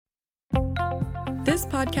This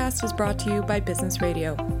podcast is brought to you by Business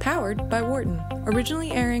Radio, powered by Wharton,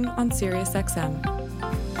 originally airing on SiriusXM.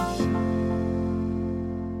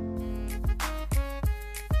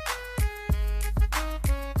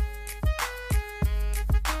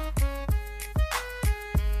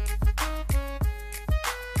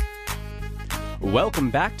 Welcome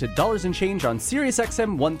back to Dollars and Change on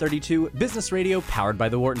SiriusXM 132, Business Radio, powered by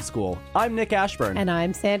the Wharton School. I'm Nick Ashburn. And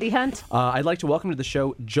I'm Sandy Hunt. I'd like to welcome to the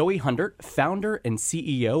show Joey Hundert, founder and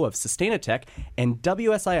CEO of Sustainatech, and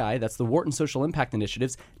WSII, that's the Wharton Social Impact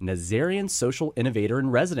Initiative's Nazarian Social Innovator in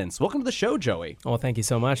Residence. Welcome to the show, Joey. Well, thank you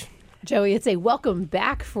so much. Joey, it's a welcome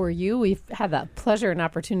back for you. We've had the pleasure and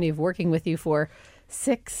opportunity of working with you for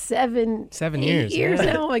 7 years yeah.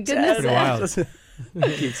 now. Oh, my goodness. Pretty wild.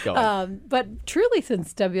 Keeps going. But truly,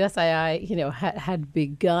 since WSII, had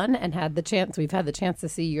begun and we've had the chance to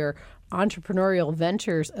see your entrepreneurial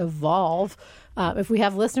ventures evolve. If we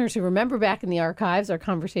have listeners who remember back in the archives our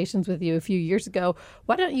conversations with you a few years ago,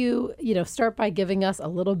 why don't you, start by giving us a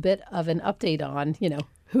little bit of an update on,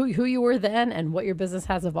 who you were then and what your business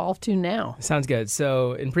has evolved to now. Sounds good.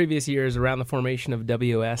 So in previous years, around the formation of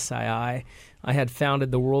WSII, I had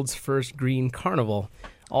founded the world's first green carnival.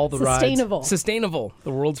 All the Sustainable, the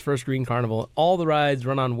world's first green carnival. All the rides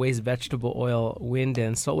run on waste vegetable oil, wind,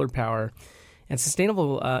 and solar power. And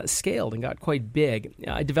Sustainable scaled and got quite big.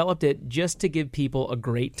 I developed it just to give people a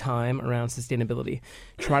great time around sustainability,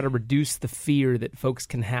 try to reduce the fear that folks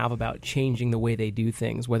can have about changing the way they do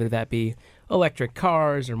things, whether that be electric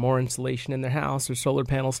cars or more insulation in their house or solar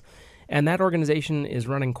panels. And that organization is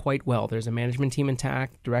running quite well. There's a management team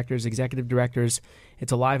intact, directors, executive directors.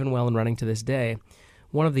 It's alive and well and running to this day.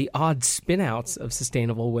 One of the odd spin-outs of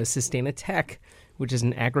Sustainable was Sustainatech, which is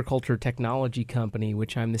an agriculture technology company,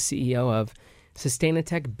 which I'm the CEO of.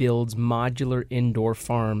 Sustainatech builds modular indoor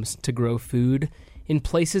farms to grow food in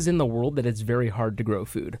places in the world that it's very hard to grow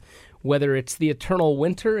food. Whether it's the eternal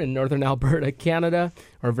winter in northern Alberta, Canada,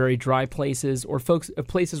 or very dry places, or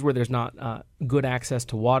places where there's not good access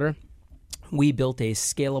to water, we built a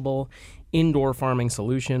scalable indoor farming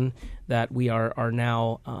solution that we are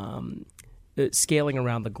now scaling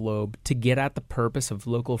around the globe to get at the purpose of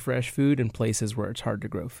local fresh food in places where it's hard to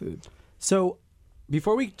grow food. So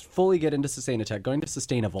before we fully get into Sustainatech, going to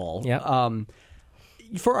Sustainable,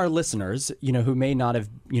 for our listeners, who may not have,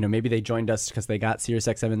 maybe they joined us because they got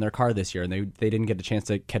SiriusXM in their car this year and they didn't get a chance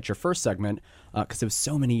to catch your first segment because it was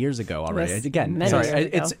so many years ago already.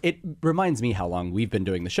 It reminds me how long we've been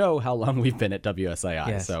doing the show, how long we've been at WSII.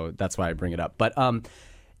 Yes. So that's why I bring it up. But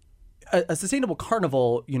a Sustainable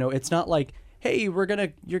Carnival, it's not like, hey, you're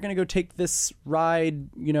gonna go take this ride,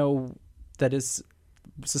 that is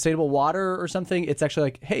sustainable water or something. It's actually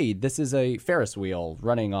like, hey, this is a Ferris wheel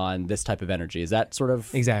running on this type of energy. Is that sort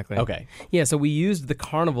of exactly okay? Yeah. So we used the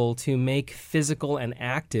carnival to make physical and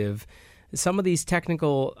active some of these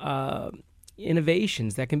technical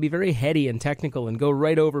innovations that can be very heady and technical and go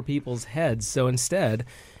right over people's heads. So instead,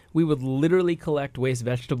 we would literally collect waste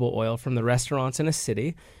vegetable oil from the restaurants in a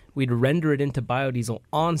city. We'd render it into biodiesel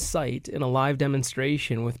on site in a live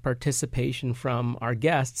demonstration with participation from our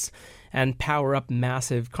guests and power up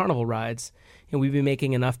massive carnival rides. And we'd be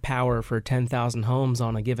making enough power for 10,000 homes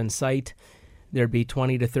on a given site. There'd be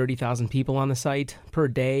 20 to 30,000 people on the site per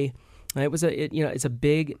day.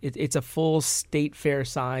 It's a full state fair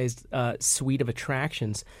sized suite of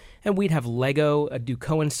attractions. And we'd have Lego do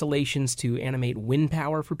co-installations to animate wind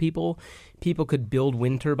power for people. People could build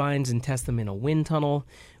wind turbines and test them in a wind tunnel.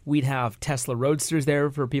 We'd have Tesla Roadsters there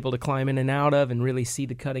for people to climb in and out of and really see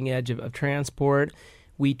the cutting edge of transport.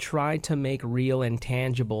 We tried to make real and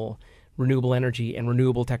tangible renewable energy and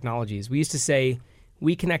renewable technologies. We used to say,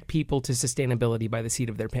 we connect people to sustainability by the seat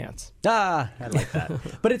of their pants. I like that.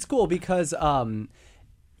 But it's cool because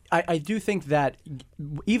I do think that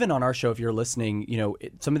even on our show, if you're listening,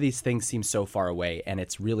 some of these things seem so far away and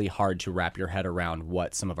it's really hard to wrap your head around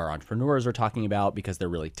what some of our entrepreneurs are talking about because they're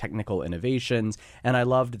really technical innovations. And I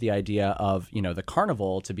loved the idea of, the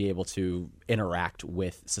carnival to be able to interact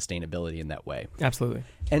with sustainability in that way. Absolutely.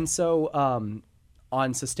 And so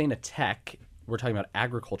on Sustainatech, we're talking about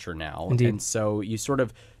agriculture now. Indeed. And so you sort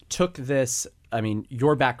of took this,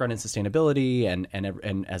 your background in sustainability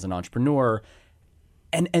and as an entrepreneur.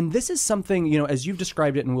 And this is something, as you've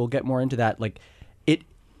described it, and we'll get more into that, like it,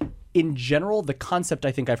 in general, the concept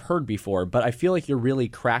I think I've heard before, but I feel like you're really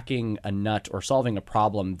cracking a nut or solving a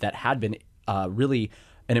problem that had been really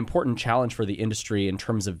an important challenge for the industry in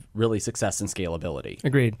terms of really success and scalability.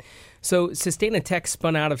 Agreed. So Sustainatech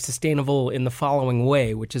spun out of Sustainable in the following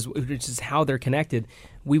way, which is how they're connected.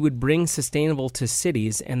 We would bring Sustainable to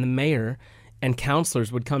cities, and the mayor and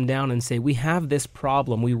counselors would come down and say, we have this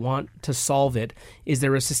problem, we want to solve it. Is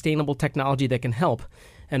there a sustainable technology that can help?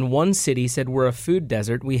 And one city said, we're a food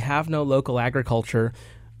desert, we have no local agriculture,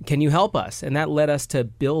 can you help us? And that led us to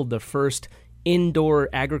build the first indoor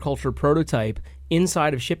agriculture prototype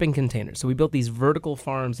inside of shipping containers. So we built these vertical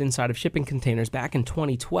farms inside of shipping containers back in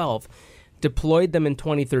 2012, deployed them in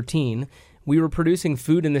 2013. We were producing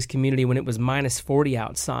food in this community when it was minus 40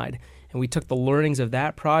 outside. And we took the learnings of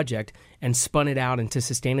that project and spun it out into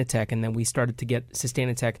Sustainatech. And then we started to get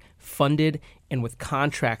Sustainatech funded and with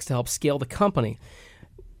contracts to help scale the company.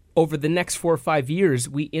 Over the next 4 or 5 years,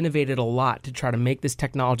 we innovated a lot to try to make this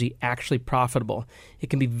technology actually profitable. It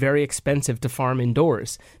can be very expensive to farm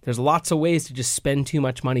indoors. There's lots of ways to just spend too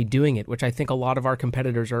much money doing it, which I think a lot of our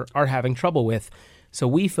competitors are having trouble with. So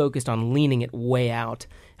we focused on leaning it way out.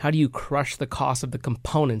 How do you crush the cost of the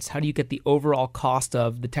components? How do you get the overall cost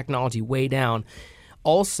of the technology way down?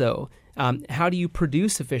 Also, how do you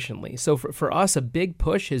produce efficiently? So for us, a big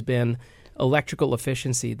push has been electrical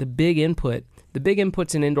efficiency. The big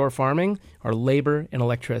inputs in indoor farming are labor and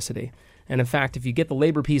electricity. And in fact, if you get the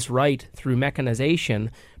labor piece right through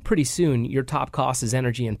mechanization, pretty soon your top cost is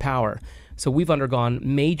energy and power. So we've undergone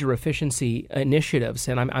major efficiency initiatives,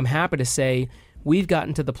 and I'm happy to say we've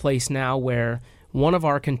gotten to the place now where one of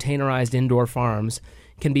our containerized indoor farms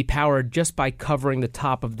can be powered just by covering the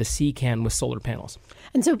top of the sea can with solar panels.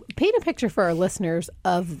 And so paint a picture for our listeners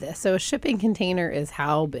of this. So a shipping container is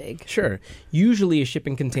how big? Sure. Usually a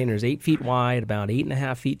shipping container is 8 feet wide, about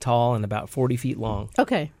 8.5 feet tall, and about 40 feet long.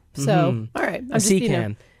 Okay. So, all right. A sea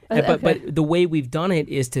can. But the way we've done it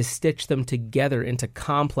is to stitch them together into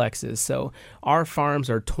complexes. So our farms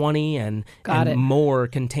are 20 and more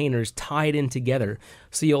containers tied in together.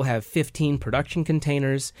 So you'll have 15 production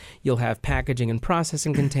containers, you'll have packaging and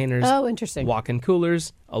processing containers. Oh, interesting. Walk-in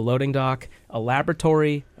coolers, a loading dock, a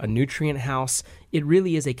laboratory, a nutrient house. It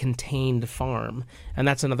really is a contained farm. And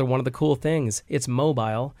that's another one of the cool things. It's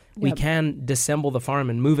mobile. Yep. We can disassemble the farm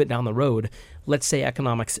and move it down the road. Let's say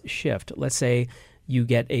economics shift. Let's say you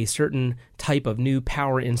get a certain type of new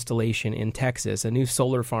power installation in Texas, a new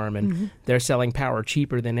solar farm, and they're selling power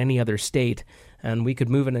cheaper than any other state, and we could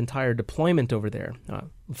move an entire deployment over there.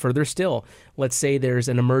 Further still, let's say there's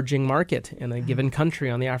an emerging market in a given country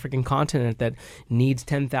on the African continent that needs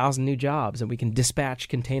 10,000 new jobs, and we can dispatch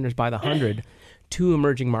containers by the 100 to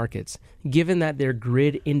emerging markets. Given that they're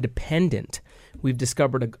grid independent, we've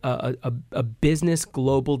discovered a business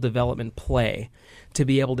global development play to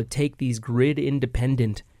be able to take these grid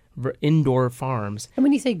independent indoor farms. And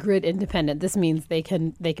when you say grid independent, this means they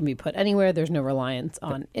can be put anywhere. There's no reliance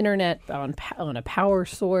on internet, on a power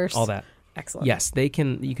source. All that. Excellent. Yes, you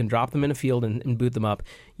can drop them in a field and boot them up.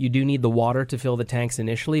 You do need the water to fill the tanks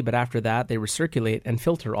initially, but after that, they recirculate and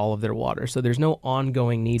filter all of their water. So there's no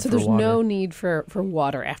ongoing need for water. So there's no need for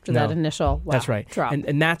water after that initial that's right. drop.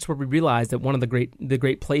 And that's where we realized that one of the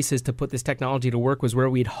great places to put this technology to work was where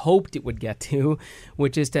we'd hoped it would get to,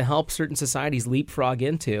 which is to help certain societies leapfrog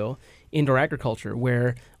into indoor agriculture,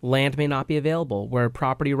 where land may not be available, where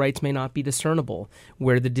property rights may not be discernible,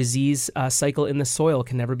 where the disease cycle in the soil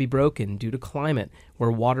can never be broken due to climate,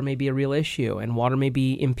 where water may be a real issue and water may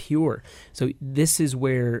be impure. So this is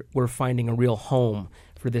where we're finding a real home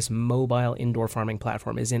for this mobile indoor farming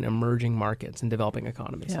platform, is in emerging markets and developing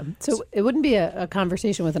economies. Yeah. So it wouldn't be a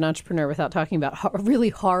conversation with an entrepreneur without talking about really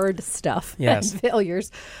hard stuff and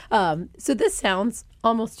failures. So this sounds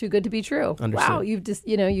almost too good to be true. Understood. Wow,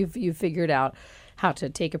 you've figured out how to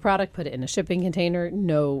take a product, put it in a shipping container,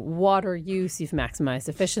 no water use, you've maximized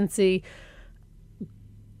efficiency.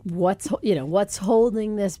 What's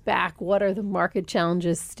holding this back? What are the market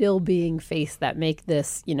challenges still being faced that make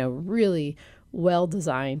this, really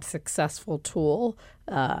well-designed, successful tool,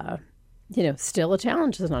 still a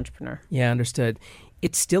challenge as an entrepreneur? Yeah, understood.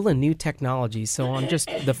 It's still a new technology. So on just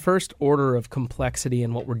the first order of complexity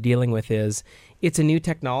and what we're dealing with is it's a new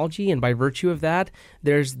technology. And by virtue of that,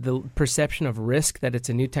 there's the perception of risk that it's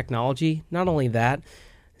a new technology. Not only that,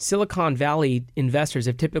 Silicon Valley investors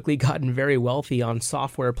have typically gotten very wealthy on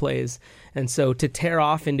software plays. And so to tear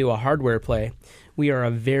off into a hardware play, we are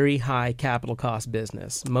a very high capital cost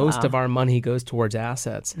business. Most of our money goes towards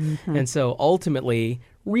assets. Mm-hmm. And so ultimately,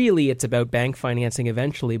 really it's about bank financing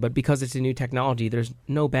eventually, but because it's a new technology, there's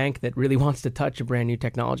no bank that really wants to touch a brand new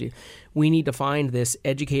technology. We need to find this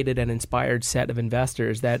educated and inspired set of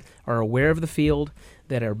investors that are aware of the field,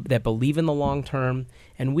 that believe in the long term,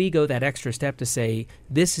 and we go that extra step to say,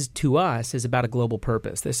 this is, to us, is about a global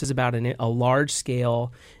purpose. This is about a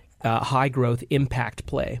large-scale, high-growth impact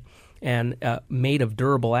play, and made of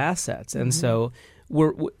durable assets. And so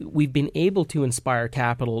we've been able to inspire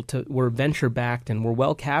capital. We're venture backed and we're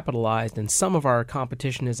well capitalized, and some of our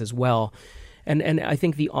competition is as well. And I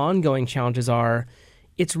think the ongoing challenges are,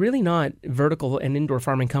 it's really not vertical and indoor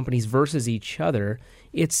farming companies versus each other.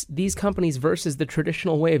 It's these companies versus the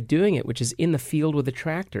traditional way of doing it, which is in the field with a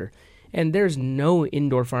tractor. And there's no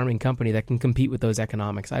indoor farming company that can compete with those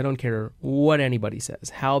economics. I don't care what anybody says,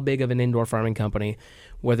 how big of an indoor farming company,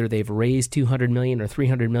 whether they've raised $200 million or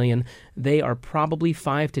 $300 million, they are probably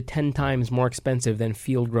 5 to 10 times more expensive than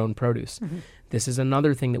field-grown produce. Mm-hmm. This is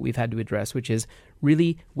another thing that we've had to address, which is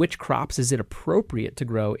really which crops is it appropriate to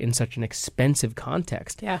grow in such an expensive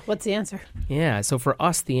context? Yeah, what's the answer? Yeah, so for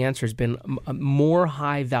us, the answer has been more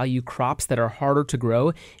high-value crops that are harder to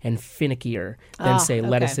grow and finickier than,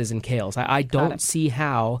 lettuces and kales. I don't see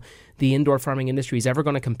how the indoor farming industry is ever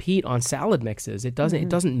going to compete on salad mixes. It doesn't. Mm-hmm. It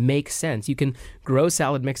doesn't make sense. You can grow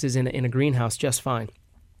salad mixes in a greenhouse just fine.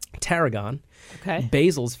 Tarragon. Okay.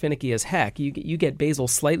 Basil's finicky as heck. You get basil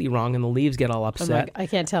slightly wrong and the leaves get all upset. I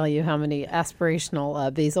can't tell you how many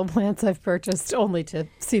aspirational basil plants I've purchased only to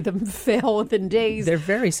see them fail within days. They're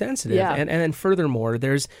very sensitive. Yeah. And then furthermore,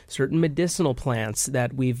 there's certain medicinal plants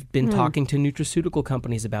that we've been talking to nutraceutical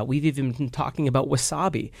companies about. We've even been talking about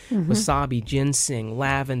wasabi. Mm-hmm. Wasabi, ginseng,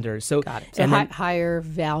 lavender. So, higher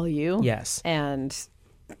value. Yes. And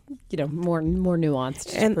more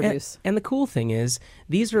nuanced to produce. And the cool thing is,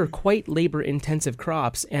 these are quite labor-intensive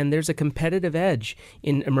crops, and there's a competitive edge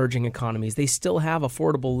in emerging economies. They still have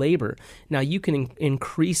affordable labor. Now, you can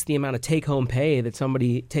increase the amount of take-home pay that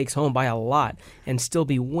somebody takes home by a lot and still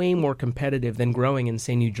be way more competitive than growing in,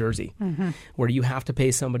 say, New Jersey, where you have to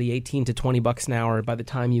pay somebody $18 to $20 an hour by the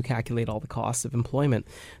time you calculate all the costs of employment.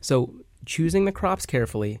 So choosing the crops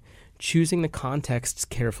carefully, choosing the contexts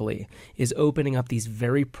carefully is opening up these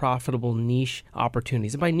very profitable niche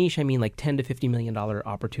opportunities. And by niche, I mean like $10 to $50 million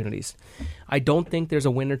opportunities. I don't think there's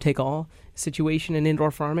a winner-take-all situation in indoor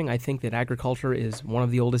farming. I think that agriculture is one of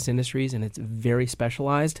the oldest industries and it's very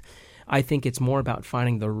specialized. I think it's more about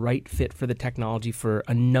finding the right fit for the technology for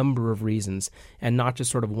a number of reasons and not just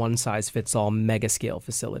sort of one-size-fits-all mega-scale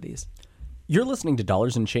facilities. You're listening to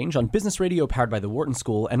Dollars and Change on Business Radio powered by the Wharton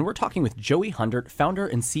School, and we're talking with Joey Hundert, founder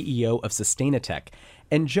and CEO of Sustainatech.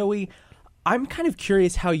 And Joey, I'm kind of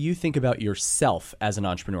curious how you think about yourself as an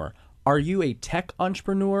entrepreneur. Are you a tech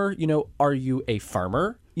entrepreneur? Are you a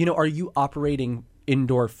farmer? Are you operating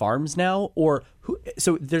indoor farms now? Or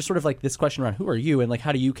so there's sort of like this question around who are you and like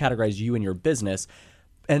how do you categorize you and your business?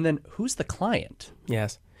 And then who's the client?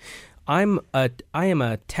 Yes. I am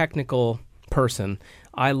a technical person.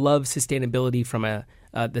 I love sustainability from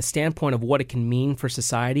the standpoint of what it can mean for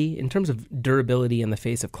society in terms of durability in the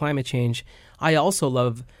face of climate change. I also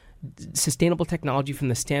love sustainable technology from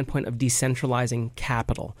the standpoint of decentralizing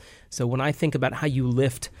capital. So when I think about how you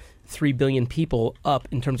lift 3 billion people up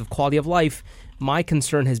in terms of quality of life, my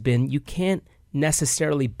concern has been you can't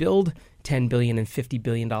necessarily build $10 billion and $50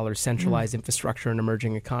 billion centralized infrastructure in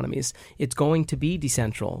emerging economies. It's going to be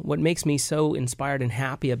decentral. What makes me so inspired and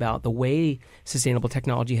happy about the way sustainable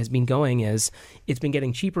technology has been going is it's been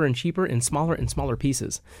getting cheaper and cheaper in smaller and smaller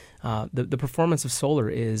pieces. The performance of solar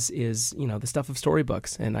is the stuff of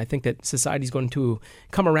storybooks, and I think that society is going to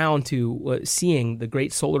come around to seeing the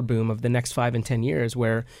great solar boom of the next 5 and 10 years,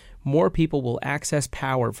 where more people will access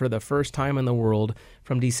power for the first time in the world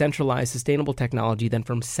from decentralized sustainable technology than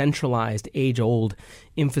from centralized age-old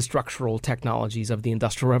infrastructural technologies of the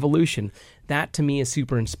Industrial Revolution. That to me is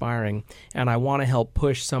super inspiring, and I want to help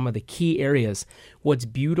push some of the key areas. What's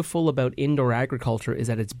beautiful about indoor agriculture is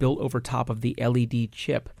that it's built over top of the LED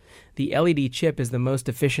chip. The LED chip is the most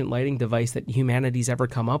efficient lighting device that humanity's ever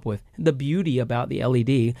come up with. The beauty about the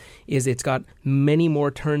LED is it's got many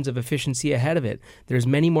more turns of efficiency ahead of it. There's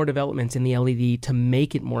many more developments in the LED to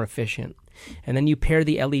make it more efficient. And then you pair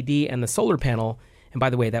the LED and the solar panel, and by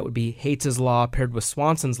the way, that would be Haitz's law paired with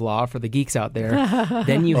Swanson's law for the geeks out there.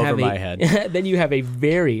 Then you then you have a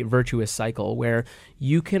very virtuous cycle where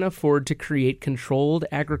you can afford to create controlled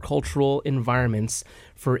agricultural environments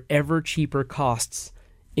for ever cheaper costs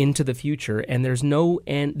into the future, and there's no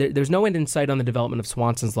end in sight on the development of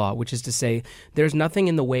Swanson's law, which is to say there's nothing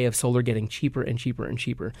in the way of solar getting cheaper and cheaper and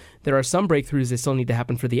cheaper. There are some breakthroughs that still need to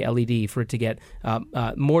happen for the LED for it to get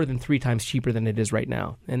more than 3 times cheaper than it is right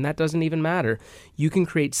now, and that doesn't even matter. You can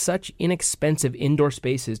create such inexpensive indoor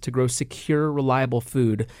spaces to grow secure, reliable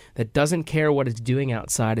food that doesn't care what it's doing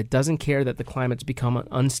outside. It doesn't care that the climate's become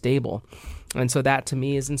unstable. And so that, to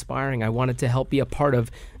me, is inspiring. I wanted to help be a part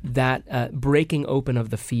of that breaking open of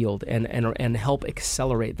the field and help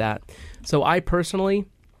accelerate that. So I personally,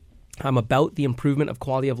 I'm about the improvement of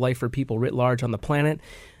quality of life for people writ large on the planet.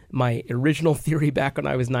 My original theory back when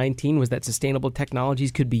I was 19 was that sustainable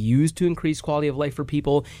technologies could be used to increase quality of life for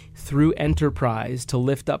people through enterprise to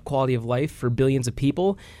lift up quality of life for billions of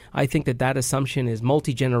people. I think that assumption is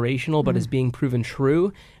multi-generational, but is being proven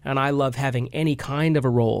true. And I love having any kind of a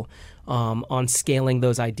role on scaling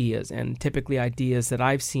those ideas. And typically ideas that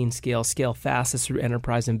I've seen scale fastest through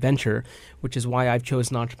enterprise and venture, which is why I've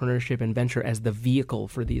chosen entrepreneurship and venture as the vehicle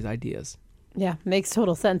for these ideas. Yeah, makes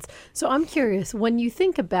total sense. So I'm curious, when you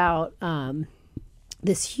think about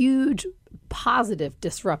this huge positive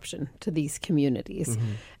disruption to these communities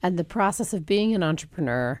and the process of being an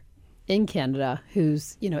entrepreneur in Canada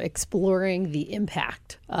who's, exploring the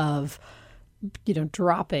impact of,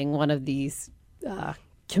 dropping one of these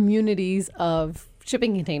communities of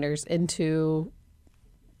shipping containers into,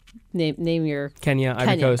 name your... Kenya,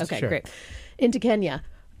 Ivory Coast. Okay, sure. Great. Into Kenya.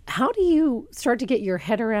 How do you start to get your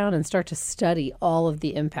head around and start to study all of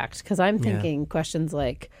the impact? Because I'm thinking questions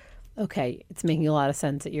like, okay, it's making a lot of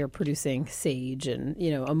sense that you're producing sage and,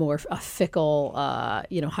 a fickle,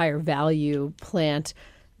 higher value plant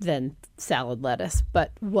than salad lettuce.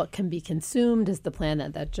 But what can be consumed is the plan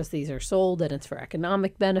that just these are sold and it's for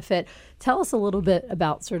economic benefit. Tell us a little bit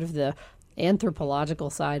about sort of the anthropological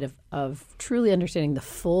side of truly understanding the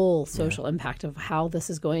full social impact of how this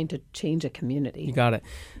is going to change a community. You got it.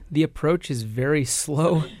 The approach is very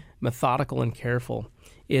slow, methodical, and careful.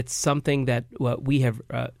 It's something that we have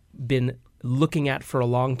been looking at for a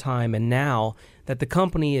long time, and now that the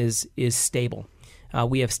company is stable.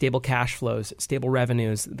 We have stable cash flows, stable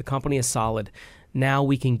revenues. The company is solid. Now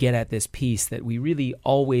we can get at this piece that we really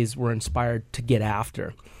always were inspired to get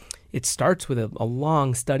after. It starts with a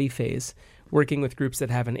long study phase, working with groups that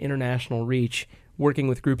have an international reach, working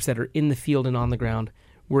with groups that are in the field and on the ground,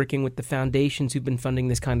 working with the foundations who've been funding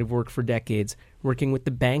this kind of work for decades, working with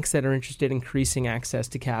the banks that are interested in increasing access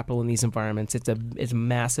to capital in these environments. It's a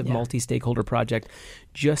massive multi-stakeholder project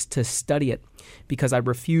just to study it, because I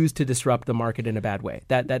refuse to disrupt the market in a bad way.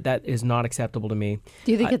 That is not acceptable to me.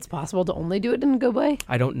 Do you think it's possible to only do it in a good way?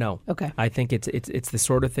 I don't know. Okay. I think it's the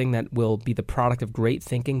sort of thing that will be the product of great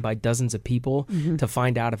thinking by dozens of people to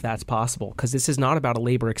find out if that's possible, because this is not about a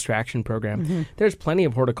labor extraction program. There's plenty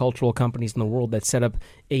of horticultural companies in the world that set up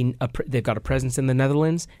they've got a presence in the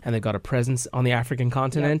Netherlands and they've got a presence on the African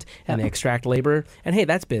continent and they extract labor. And hey,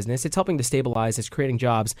 that's business. It's helping to stabilize. It's creating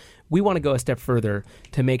jobs. We want to go a step further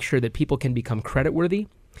to make sure that people can become creditworthy,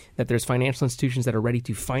 that there's financial institutions that are ready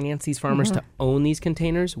to finance these farmers to own these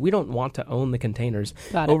containers. We don't want to own the containers.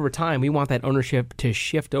 Over time, we want that ownership to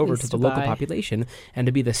shift over to the local population and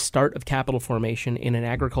to be the start of capital formation in an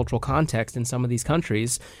agricultural context in some of these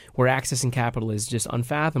countries where accessing capital is just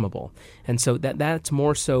unfathomable. And so that's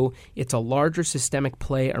more so, it's a larger systemic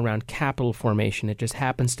play around capital formation. It just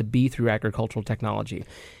happens to be through agricultural technology.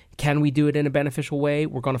 Can we do it in a beneficial way?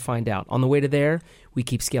 We're going to find out. On the way to there, we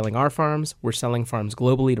keep scaling our farms. We're selling farms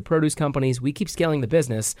globally to produce companies. We keep scaling the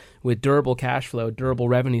business with durable cash flow, durable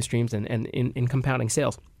revenue streams, and in compounding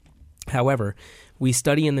sales. However, we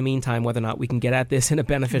study in the meantime whether or not we can get at this in a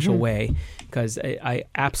beneficial way, because I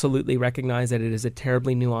absolutely recognize that it is a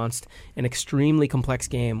terribly nuanced and extremely complex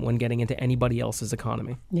game when getting into anybody else's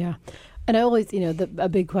economy. Yeah. And I always, a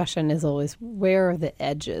big question is always, where are the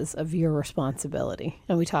edges of your responsibility?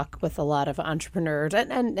 And we talk with a lot of entrepreneurs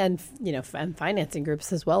and financing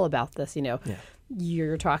groups as well about this.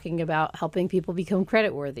 You're talking about helping people become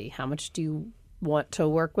creditworthy. How much do you want to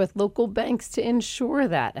work with local banks to ensure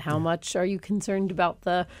that? How much are you concerned about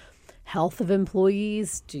the health of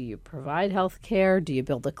employees? Do you provide health care? Do you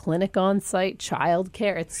build a clinic on site? Child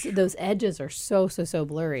care? Those edges are so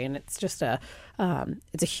blurry, and it's just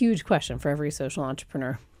it's a huge question for every social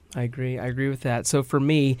entrepreneur. I agree with that. So for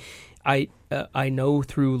me, I know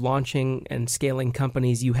through launching and scaling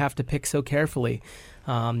companies, you have to pick so carefully.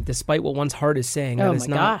 Despite what one's heart is saying, oh that is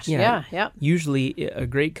my not. Gosh, yeah. Usually, a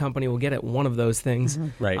great company will get at one of those things,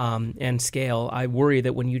 right? And scale. I worry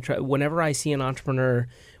that whenever I see an entrepreneur,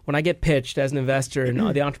 when I get pitched as an investor,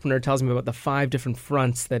 and the entrepreneur tells me about the 5 different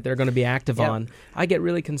fronts that they're going to be active on, I get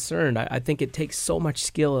really concerned. I think it takes so much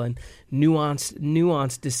skill and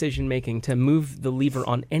nuanced decision making to move the lever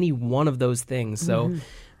on any one of those things. So.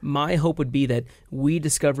 My hope would be that we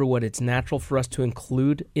discover what it's natural for us to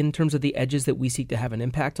include in terms of the edges that we seek to have an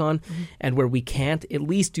impact on, and where we can't, at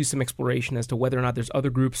least do some exploration as to whether or not there's other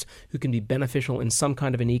groups who can be beneficial in some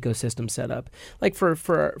kind of an ecosystem setup. Like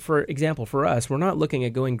for example, for us, we're not looking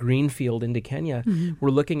at going greenfield into Kenya. We're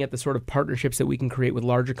looking at the sort of partnerships that we can create with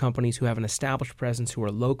larger companies who have an established presence, who are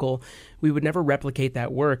local. We would never replicate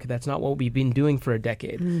that work. That's not what we've been doing for a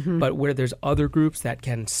decade. But where there's other groups that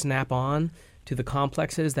can snap on to the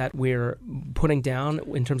complexes that we're putting down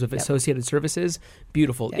in terms of associated services,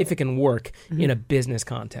 beautiful, if it can work in a business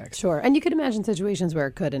context. Sure. And you could imagine situations where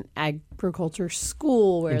it could, an agriculture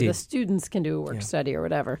school where Indeed. the students can do a work study or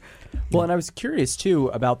whatever. Well, and I was curious too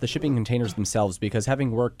about the shipping containers themselves, because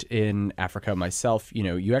having worked in Africa myself,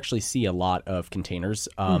 you actually see a lot of containers.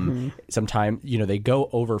 Sometimes, they go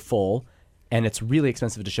over full, and it's really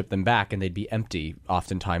expensive to ship them back, and they'd be empty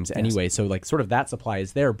oftentimes anyway. So sort of that supply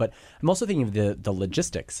is there. But I'm also thinking of the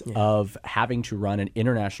logistics of having to run an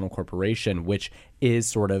international corporation, which is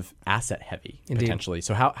sort of asset heavy potentially.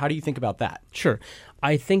 So how do you think about that? Sure.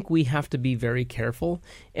 I think we have to be very careful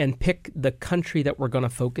and pick the country that we're going to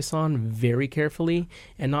focus on very carefully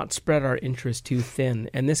and not spread our interest too thin.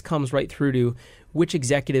 And this comes right through to which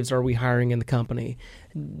executives are we hiring in the company?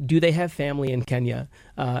 Do they have family in Kenya?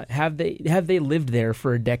 Have they lived there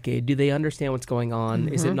for a decade? Do they understand what's going on?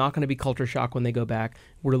 Is it not going to be culture shock when they go back?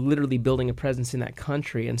 We're literally building a presence in that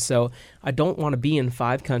country. And so I don't want to be in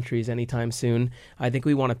 5 countries anytime soon. I think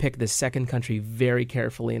we want to pick the second country very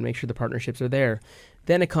carefully and make sure the partnerships are there.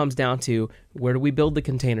 Then it comes down to, where do we build the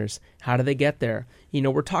containers? How do they get there?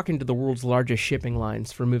 We're talking to the world's largest shipping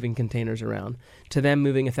lines for moving containers around. To them,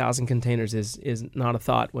 moving 1,000 containers is not a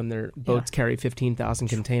thought when their boats carry 15,000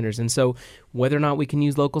 containers. And so whether or not we can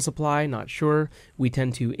use local supply, not sure. We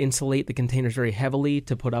tend to insulate the containers very heavily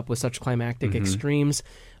to put up with such climactic extremes.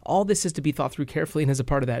 All this is to be thought through carefully, and as a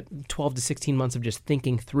part of that 12 to 16 months of just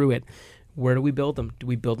thinking through it. Where do we build them? Do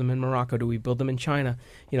we build them in Morocco? Do we build them in China?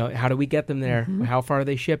 How do we get them there? How far are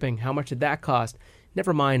they shipping? How much did that cost?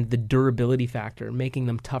 Never mind the durability factor, making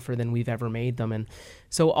them tougher than we've ever made them. And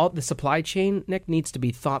so all the supply chain, Nick, needs to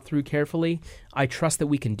be thought through carefully. I trust that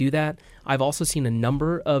we can do that. I've also seen a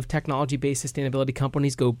number of technology-based sustainability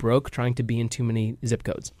companies go broke trying to be in too many zip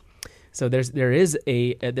codes. So there's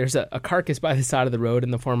a carcass by the side of the road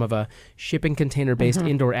in the form of a shipping container-based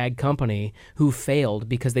indoor ag company who failed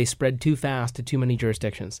because they spread too fast to too many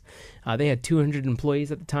jurisdictions. They had 200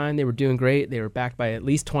 employees at the time. They were doing great. They were backed by at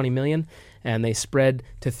least 20 million, and they spread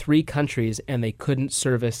to 3 countries, and they couldn't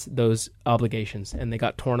service those obligations, and they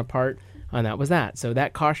got torn apart, and that was that. So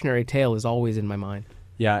that cautionary tale is always in my mind.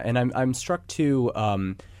 Yeah, and I'm struck too.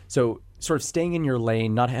 So sort of staying in your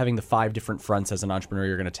lane, not having the 5 different fronts as an entrepreneur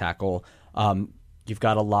you're going to tackle. You've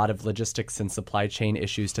got a lot of logistics and supply chain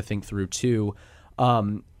issues to think through too.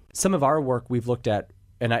 Some of our work we've looked at,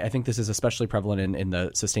 and I think this is especially prevalent in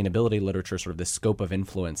the sustainability literature, sort of the scope of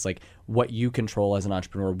influence, like what you control as an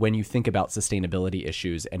entrepreneur when you think about sustainability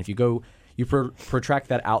issues. And if you protract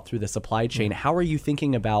that out through the supply chain, how are you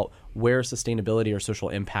thinking about where sustainability or social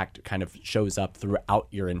impact kind of shows up throughout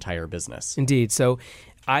your entire business? Indeed. So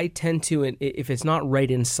I tend to, if it's not right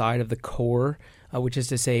inside of the core, which is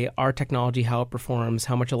to say our technology, how it performs,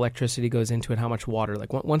 how much electricity goes into it, how much water.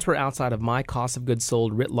 Like once we're outside of my cost of goods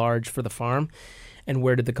sold writ large for the farm, and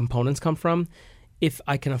where did the components come from, if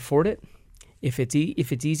I can afford it, if it's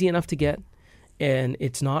easy enough to get, and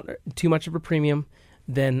it's not too much of a premium,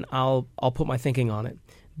 then I'll put my thinking on it.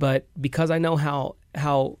 But because I know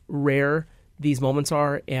how rare these moments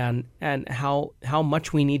are and how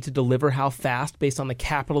much we need to deliver, how fast, based on the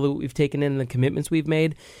capital that we've taken in and the commitments we've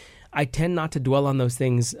made, I tend not to dwell on those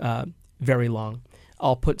things very long.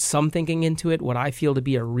 I'll put some thinking into it, what I feel to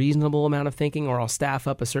be a reasonable amount of thinking, or I'll staff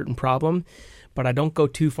up a certain problem, but I don't go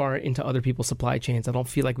too far into other people's supply chains. I don't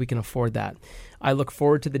feel like we can afford that. I look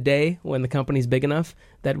forward to the day when the company's big enough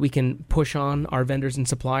that we can push on our vendors and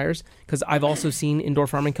suppliers, because I've also seen indoor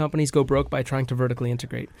farming companies go broke by trying to vertically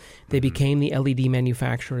integrate. They became the LED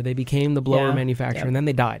manufacturer, they became the blower manufacturer, and then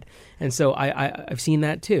they died. And so I've seen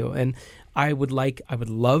that too. And I would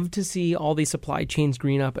love to see all these supply chains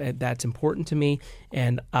green up. That's important to me.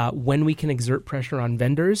 And when we can exert pressure on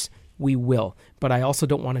vendors, we will. But I also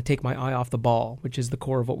don't want to take my eye off the ball, which is the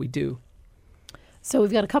core of what we do. So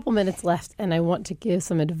we've got a couple minutes left, and I want to give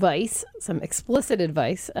some advice, some explicit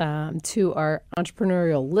advice to our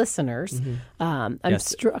entrepreneurial listeners. I'm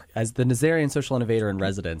struck. As the Nazarian social innovator in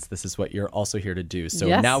residence, this is what you're also here to do. So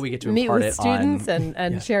yes, now we get to meet impart with it students on...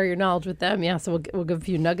 and share your knowledge with them. Yeah, so we'll give a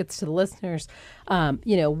few nuggets to the listeners.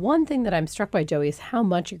 One thing that I'm struck by, Joey, is how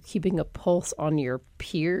much you're keeping a pulse on your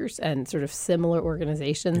peers and sort of similar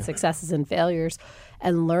organizations, successes and failures,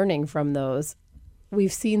 and learning from those.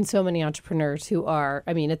 We've seen so many entrepreneurs who are,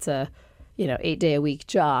 it's a, 8-day-a-week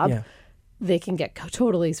job. Yeah. They can get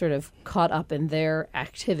totally sort of caught up in their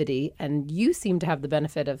activity. And you seem to have the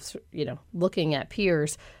benefit of, looking at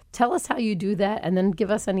peers. Tell us how you do that, and then give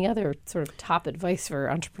us any other sort of top advice for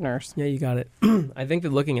entrepreneurs. Yeah, you got it. I think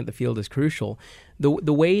that looking at the field is crucial.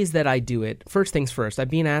 The ways that I do it, first things first, I've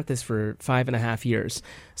been at this for 5.5 years.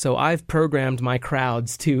 So I've programmed my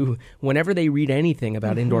crowds to, whenever they read anything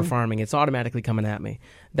about indoor farming, it's automatically coming at me.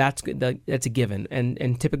 That's a given.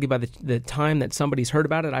 And typically by the time that somebody's heard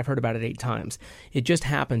about it, I've heard about it 8 times. It just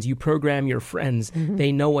happens. You program your friends.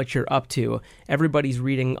 They know what you're up to. Everybody's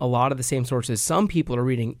reading a lot of the same sources. Some people are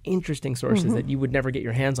reading interesting sources that you would never get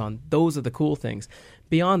your hands on. Those are the cool things.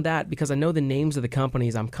 Beyond that, because I know the names of the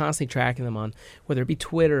companies, I'm constantly tracking them on, whether it be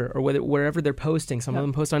Twitter or wherever they're posting. Some of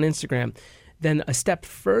them post on Instagram. Then a step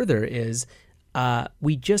further is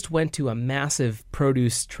we just went to a massive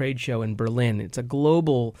produce trade show in Berlin. It's a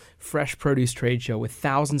global fresh produce trade show with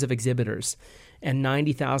thousands of exhibitors and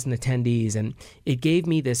 90,000 attendees. And it gave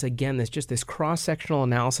me this cross-sectional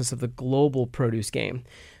analysis of the global produce game.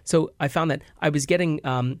 So I found that I was getting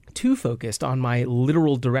too focused on my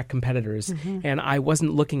literal direct competitors, and I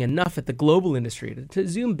wasn't looking enough at the global industry. To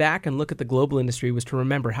zoom back and look at the global industry was to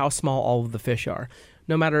remember how small all of the fish are.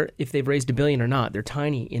 No matter if they've raised $1 billion or not, they're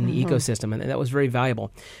tiny in the ecosystem, and that was very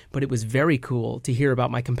valuable. But it was very cool to hear about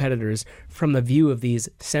my competitors from the view of these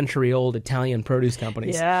century-old Italian produce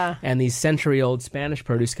companies and these century-old Spanish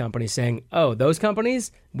produce companies saying, oh, those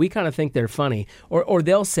companies, we kind of think they're funny. Or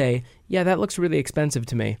they'll say, yeah, that looks really expensive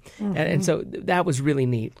to me. And so that was really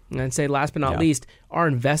neat. And I'd say last but not least, our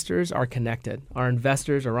investors are connected. Our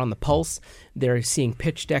investors are on the pulse. They're seeing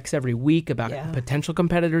pitch decks every week about potential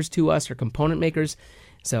competitors to us or component makers.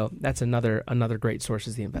 So that's another great source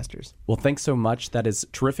is the investors. Well, thanks so much. That is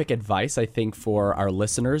terrific advice, I think, for our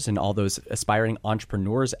listeners and all those aspiring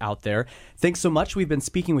entrepreneurs out there. Thanks so much. We've been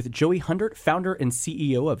speaking with Joey Hundert, founder and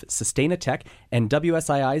CEO of Sustainatech and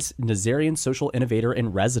WSII's Nazarian Social Innovator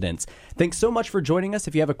in Residence. Thanks so much for joining us.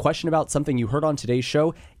 If you have a question about something you heard on today's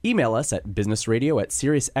show, email us at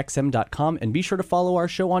businessradio@SiriusXM.com and be sure to follow our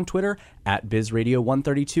show on Twitter at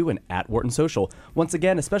BizRadio132 and at Wharton Social. Once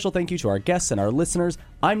again, a special thank you to our guests and our listeners.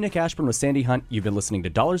 I'm Nick Ashburn with Sandy Hunt. You've been listening to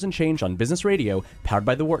Dollars and Change on Business Radio, powered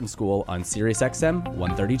by the Wharton School on SiriusXM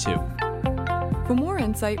 132. For more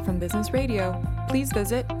insight from Business Radio, please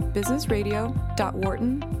visit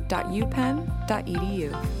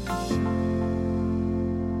businessradio.wharton.upenn.edu.